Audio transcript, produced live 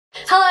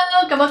Hello，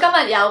 咁我今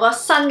日有個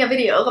新嘅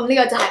video， 咁呢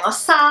個就係我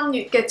3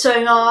月嘅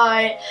最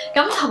愛，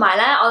咁同埋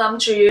咧，我諗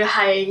住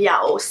係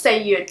由4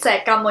月即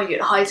係今個月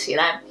開始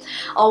咧，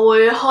我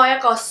會開一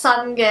個新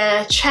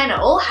嘅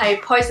channel， 係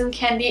Poison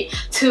Candy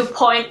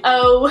 2.0，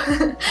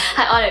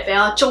 係愛嚟俾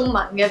我中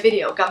文嘅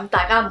video， 咁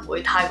大家唔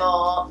會太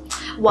過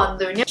混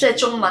亂，即係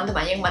中文同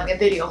埋英文嘅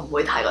video 唔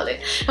會太過亂，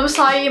咁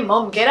所以唔好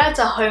唔記得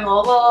就去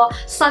我個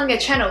新嘅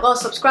channel 嗰個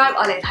subscribe，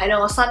 我哋睇到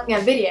我新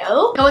嘅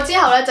video， 咁我之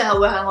後咧就係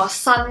會喺我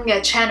新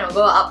嘅 channel嗰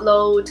個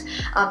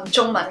upload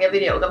中文嘅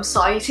video， 咁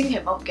所以千祈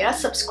唔好唔記得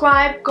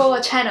subscribe 嗰個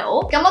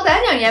channel。咁我第一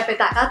樣嘢俾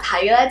大家睇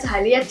嘅咧就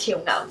係呢一條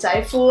牛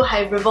仔褲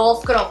係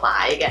Revolve 嗰度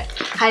買嘅，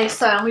係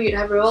上個月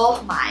喺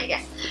Revolve 買嘅。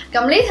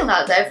咁呢條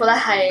牛仔褲咧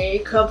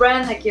係佢個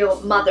brand 係叫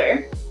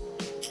Mother。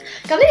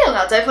咁呢條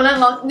牛仔褲咧，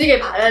我呢幾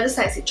排咧都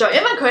成時着，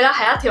因為佢咧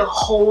係一條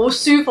好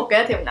舒服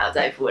嘅一條牛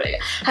仔褲嚟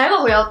嘅，係一個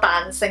好有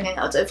彈性嘅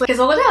牛仔褲。其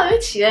實我覺得有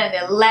啲似咧人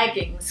哋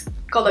leggings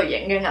嗰類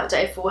型嘅牛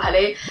仔褲，係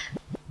你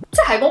即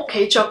係喺屋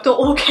企着都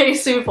OK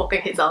舒服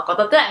嘅，其實我覺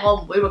得，即係我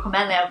唔會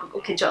recommend 你喺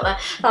屋企着咧，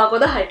但係我覺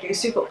得係幾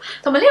舒服，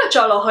同埋呢個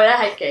着落去咧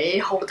係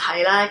幾好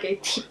睇啦，幾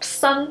貼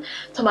身，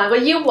同埋個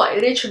腰圍嗰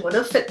啲全部都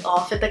fit 我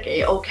fit 得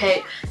幾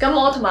OK。咁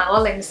我同埋我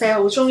零舍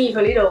好中意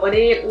佢呢度嗰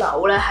啲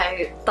紐咧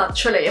係突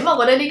出嚟，因為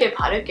我覺得呢幾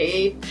排都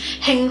幾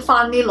興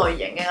翻啲類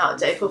型嘅牛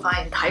仔褲，反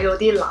而睇到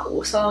啲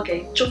紐，所以我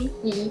幾中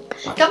意。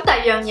咁第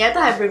二樣嘢都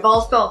係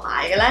Revolve 嗰度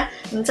買嘅咧，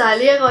咁就係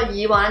呢一個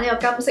耳環，呢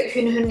個金色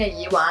圈圈嘅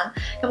耳環。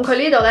咁佢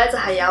呢度咧就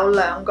係有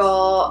兩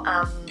個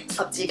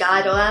十字架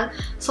喺度啦，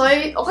所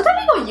以我覺得呢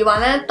個耳環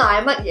咧戴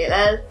乜嘢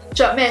咧，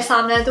着咩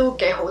衫咧都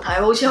幾好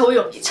睇，好似好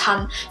容易襯，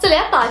即係你一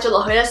戴咗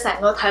落去咧，成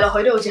個睇落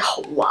去都好似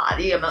豪華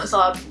啲咁樣，所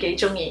以我幾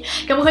中意。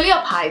咁佢呢個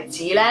牌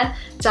子咧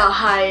就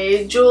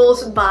係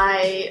Jewels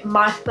by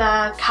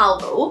Martha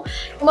Calvo。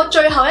咁我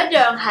最後一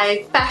樣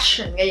係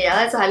fashion 嘅嘢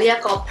咧，就係呢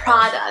一個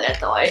Prada 嘅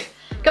袋。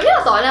咁呢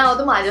個袋咧我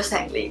都買咗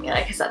成年嘅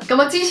咧，其實咁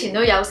我之前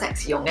都有成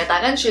時用嘅，但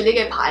係跟住呢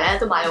幾排咧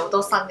都買咗好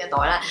多新嘅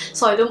袋咧，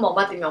所以都冇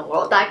乜點用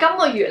過。但係今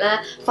個月咧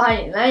發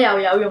現咧又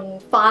有用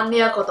翻呢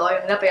一個袋，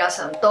用得比較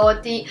上多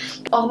啲。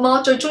我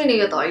最中意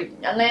呢個袋嘅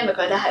原因咧，因為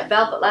佢哋係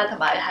velvet 啦，同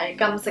埋係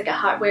金色嘅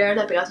hardware，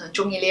 都比較上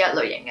中意呢一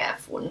類型嘅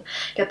款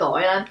嘅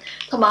袋啦。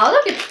同埋我都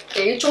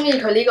幾中意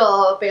佢呢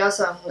個比較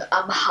上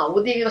厚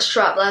啲嘅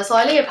strap 啦，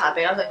所以呢幾排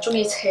比較上中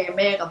意斜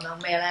孭咁樣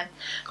孭咧，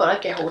覺得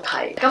幾好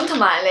睇。咁同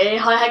埋你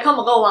可以喺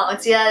comment 嗰度話我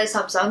知。你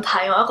想唔想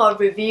睇我一個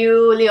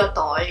review 呢個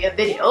袋嘅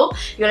video？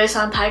 如果你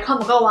想睇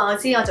comment 嗰個話我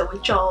知，我就會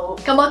做。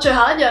咁我最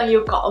後一樣要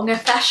講嘅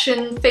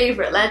fashion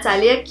favorite 咧就係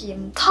呢一件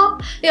top，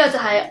 呢個就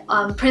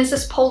係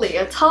Princess Polly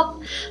嘅 top，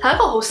 係一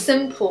個好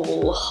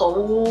simple、好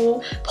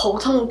普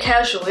通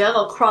casual 嘅一個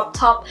crop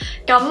top。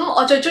咁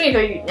我最中意佢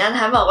嘅原因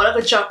係因為我覺得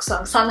佢着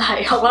上身係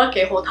我覺得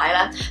幾好睇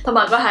啦，同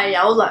埋佢係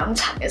有2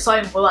層嘅，所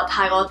以唔會話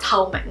太過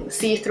透明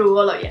see through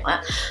嗰類型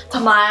啦。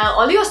同埋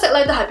我呢個色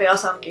咧都係比較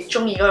上幾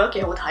中意，覺得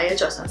幾好睇嘅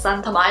着上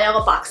身。同埋有個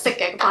白色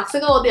嘅，白色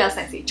嗰個都有成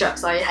時着，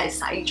所以係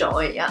洗咗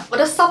嘅而家。我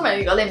覺得 summer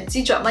如果你唔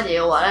知着乜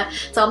嘢嘅話咧，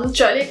就咁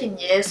着呢件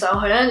嘢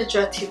上去咧，你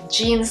着條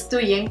jeans 都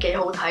已經幾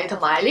好睇，同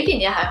埋呢件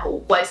嘢係好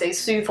鬼死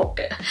舒服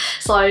嘅，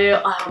所以我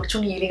係好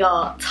中意呢個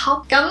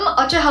top。咁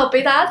我最後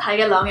俾大家睇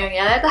嘅2樣嘢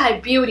咧，都係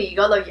beauty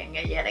嗰類型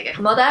嘅嘢嚟嘅。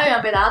咁我第一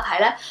樣俾大家睇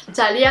咧，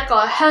就係呢一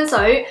個香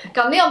水。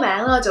咁呢個名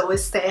咧，我就會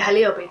寫喺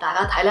呢度俾大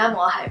家睇咧。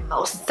我係唔係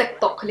好識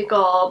讀呢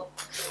個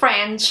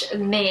French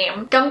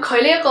name？ 咁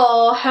佢呢一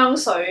個香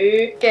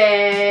水嘅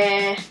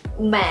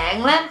名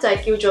咧就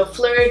係叫做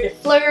Fleur de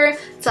Fleur，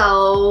 就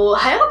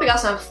係一個比較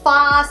上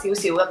花少少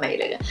嘅味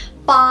嚟嘅，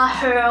花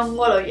香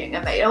嗰類型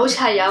嘅味，好似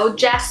係有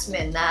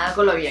jasmine 啊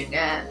嗰類型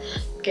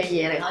嘅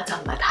嘢嚟，我就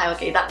唔係太過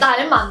記得。但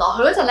係你聞落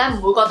去嗰陣咧，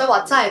唔會覺得話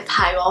真係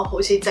太過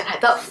好似淨係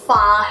得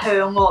花香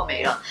嗰個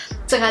味咯，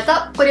淨係得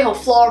嗰啲好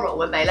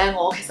floral 嘅味咧，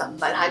我其實唔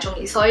係太中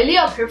意。所以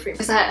呢個 perfume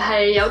其實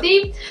係有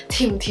啲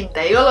甜甜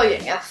地嗰類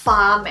型嘅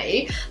花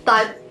味，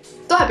但係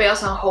都係比較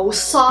上好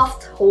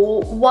soft、好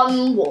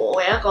溫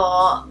和嘅一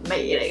個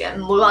味嚟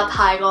嘅，唔會話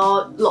太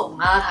過濃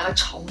啊、太過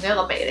重嘅一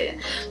個味嚟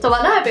嘅，同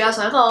埋都係比較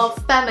上一個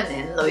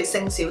feminine 女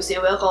性少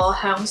少嘅一個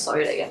香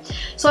水嚟嘅，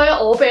所以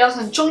我比較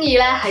上中意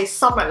咧係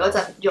summer 嗰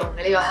陣用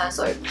嘅呢個香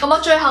水。咁我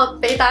最後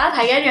俾大家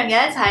睇嘅一樣嘢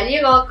咧就係呢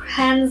一個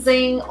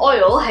cleansing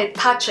oil， 係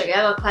Touch 嘅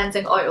一個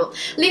cleansing oil，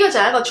 呢個就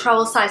係一個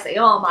travel size 嚟，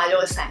因為我買咗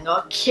佢成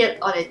個 kit，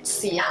 我哋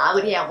試下嗰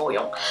啲嘢有冇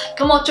用。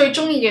咁我最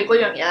中意嘅嗰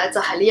樣嘢咧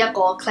就係呢一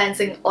個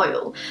cleansing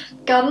oil。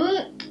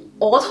咁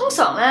我通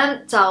常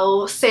咧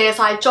就卸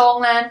晒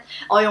妝咧，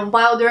我用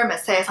Bioderma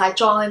卸晒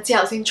妝咧之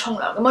後先沖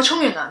涼。咁我沖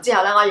完涼之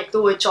後咧，我亦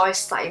都會再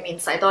洗面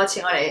洗多一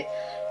次，我哋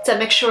即係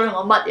make sure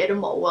我乜嘢都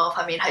冇啊，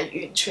塊面係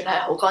完全係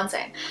好乾淨。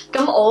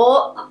咁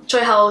我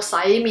最後洗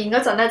面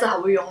嗰陣咧就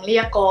係會用呢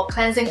一個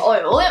cleansing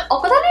oil。我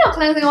覺得呢個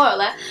cleansing oil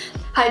咧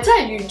係真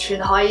係完全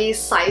可以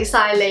洗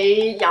晒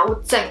你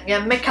有剩嘅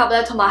makeup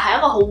咧，同埋係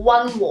一個好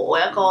溫和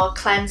嘅一個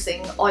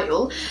cleansing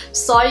oil，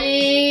 所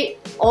以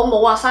我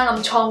冇話生暗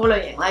瘡嗰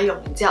類型咧，用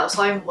完之後，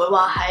所以唔會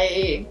話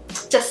係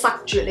即係塞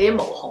住你啲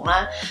毛孔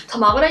啦。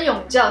同埋我覺得用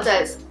完之後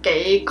真係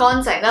幾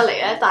乾淨得嚟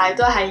咧，但係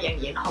都係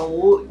仍然好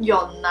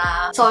潤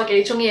啊，所以我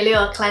幾中意呢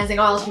個 cleansing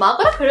oil， 同埋我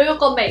覺得佢嗰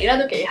個味咧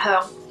都幾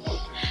香，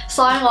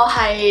所以我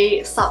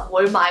係實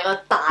會買個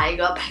大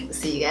過平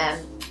時嘅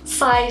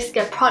size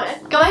嘅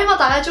product， 咁希望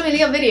大家中意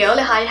呢個 video，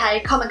 你可以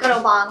喺 comment 嗰度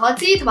話我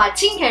知，同埋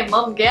千祈唔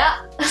好唔記得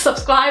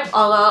subscribe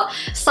我個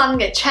新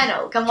嘅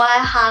channel， 咁我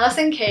喺下個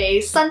星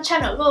期新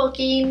channel 嗰度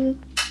見。